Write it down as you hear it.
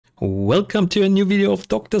Welcome to a new video of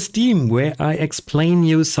Dr. Steam, where I explain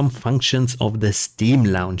you some functions of the Steam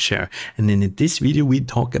launcher. And in this video we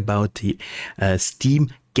talk about the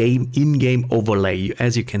Steam game in-game overlay.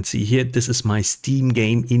 As you can see here, this is my Steam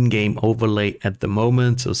game in-game overlay at the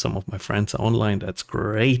moment. So some of my friends are online, that's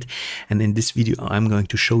great. And in this video I'm going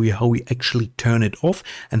to show you how we actually turn it off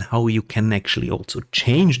and how you can actually also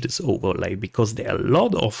change this overlay, because there are a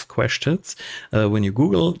lot of questions when you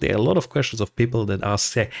Google. There are a lot of questions of people that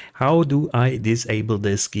ask, say, how do I disable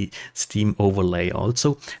this Steam overlay?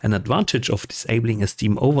 Also, an advantage of disabling a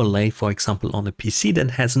Steam overlay, for example on a PC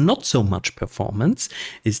that has not so much performance,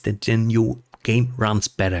 is that then your game runs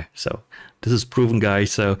better. So this is proven,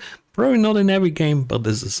 guys. So probably not in every game, but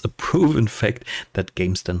this is a proven fact that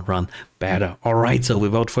games then run better. All right, so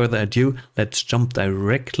without further ado, let's jump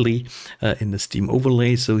directly in the Steam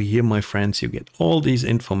overlay. So here, my friends, you get all these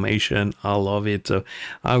information. I love it. So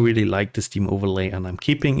I really like the Steam overlay and I'm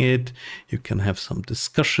keeping it. You can have some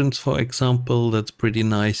discussions, for example. That's pretty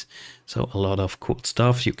nice. So a lot of cool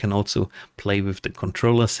stuff. You can also play with the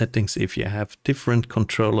controller settings if you have different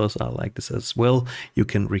controllers. I like this as well. You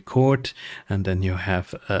can record, and then you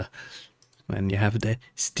have the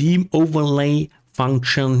Steam overlay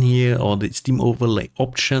function here, or the Steam overlay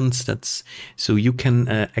options. That's so you can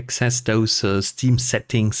access those Steam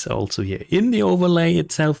settings also here in the overlay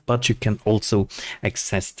itself, but you can also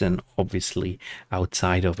access them obviously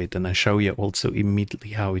outside of it, and I show you also immediately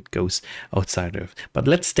how it goes outside of it. But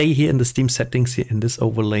let's stay here in the Steam settings here in this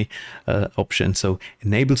overlay option. So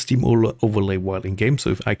enable Steam overlay while in game. So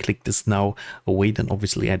if I click this now away, then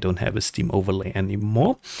obviously I don't have a Steam overlay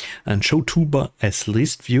anymore. And show toolbar as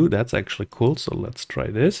list view, that's actually cool. So let's try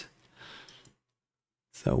this.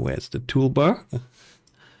 So where's the toolbar?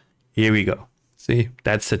 Here we go. See,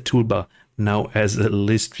 that's the toolbar now as a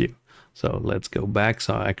list view. So let's go back.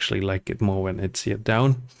 So I actually like it more when it's here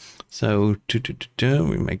down. So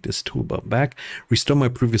we make this toolbar back. Restore my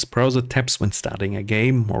previous browser tabs when starting a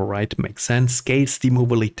game. All right, makes sense. Scale Steam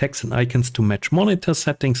overlay text and icons to match monitor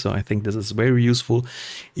settings. So I think this is very useful.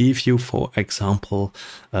 If you, for example,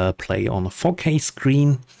 play on a 4K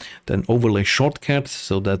screen, then overlay shortcuts.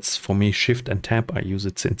 So that's for me Shift and Tab. I use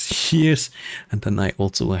it since years. And then I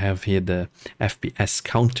also have here the FPS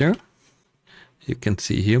counter. You can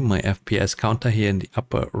see here my FPS counter here in the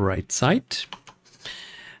upper right side.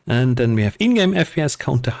 And then we have in-game FPS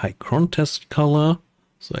counter high contrast color.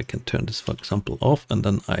 So I can turn this, for example, off, and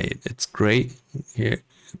then it's gray here.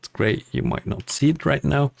 It's gray. You might not see it right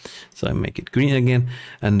now. So I make it green again.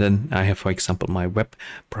 And then I have, for example, my web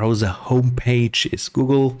browser homepage is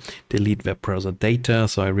Google. Delete web browser data.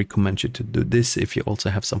 So I recommend you to do this if you also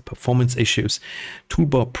have some performance issues.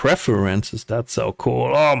 Toolbar preferences. That's so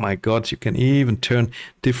cool. Oh my God. You can even turn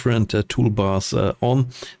different toolbars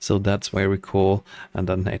on. So that's very cool. And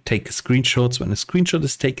then I take screenshots. When a screenshot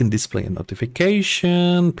is taken, display a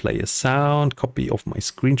notification, play a sound, copy of my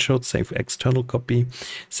screenshot, save external copy,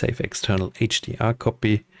 save external HDR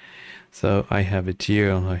copy. So I have it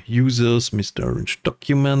here on users, Mr. Orange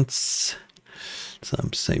documents. So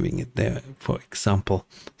I'm saving it there, for example.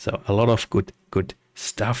 So a lot of good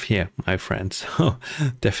stuff here, my friends. So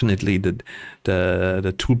definitely the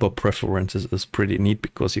toolbar preferences is pretty neat,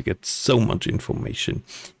 because you get so much information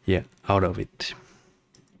here out of it.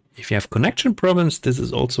 If you have connection problems, this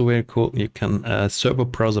is also very cool. You can server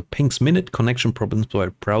browser pings minute connection problems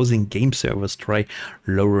while browsing game servers. Try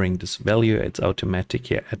lowering this value. It's automatic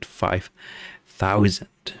here at 5,000.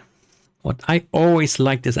 What I always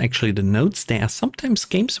liked is actually the notes. There are sometimes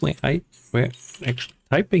games where we're actually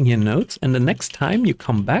typing here notes, and the next time you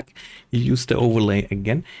come back, you use the overlay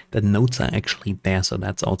again, the notes are actually there. So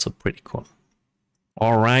that's also pretty cool.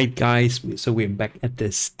 All right, guys. So we're back at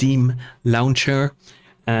the Steam launcher.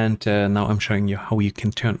 And now I'm showing you how you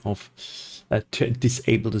can turn off,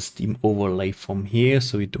 disable the Steam overlay from here,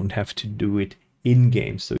 so you don't have to do it in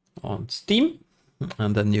game. So on Steam,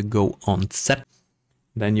 and then you go on set.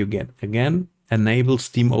 Then you get again enable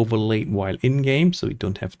Steam overlay while in game, so you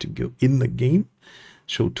don't have to go in the game.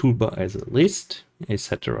 Show toolbar as a list,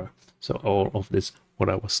 etc. So all of this, what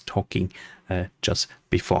I was talking just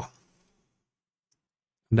before.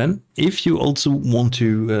 Then, if you also want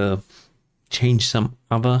to change some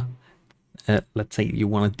other, let's say you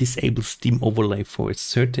want to disable Steam overlay for a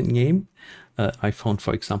certain game. I found,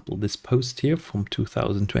 for example, this post here from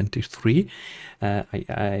 2023.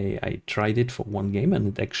 I tried it for one game and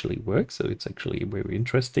it actually works. So it's actually very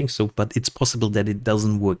interesting. So, but it's possible that it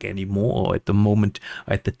doesn't work anymore, or at the moment,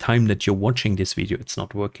 at the time that you're watching this video, it's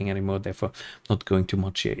not working anymore. Therefore, not going too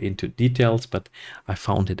much here into details, but I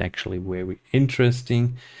found it actually very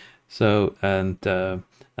interesting. So, and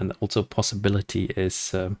And also possibility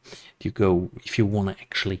is you go, if you want to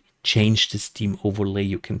actually change the Steam overlay,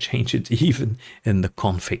 you can change it even in the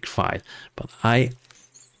config file. But I,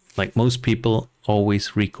 like most people,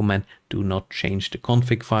 always recommend do not change the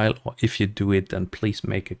config file, or if you do it, then please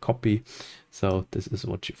make a copy. So this is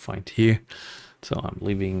what you find here. So I'm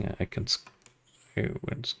leaving, I can scroll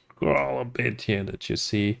a bit here that you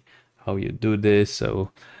see how you do this. So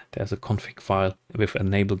there's a config file with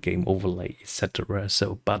enable game overlay, etc.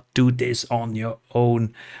 So, but do this on your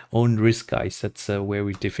own risk, guys. That's a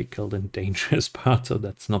very difficult and dangerous part. So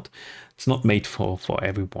that's not, it's not made for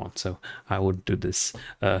everyone. So I would do this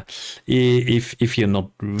if you're not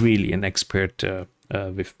really an expert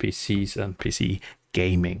with PCs and PC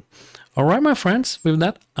gaming. All right, my friends, with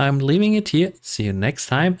that, I'm leaving it here. See you next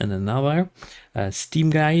time in another Steam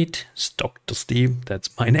guide, Dr. Steam, that's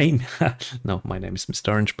my name. No, my name is Mr.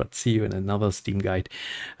 Orange, but see you in another Steam guide,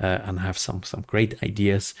 and I have some great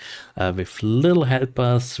ideas with little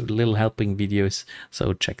helpers, little helping videos.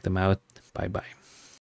 So check them out. Bye-bye.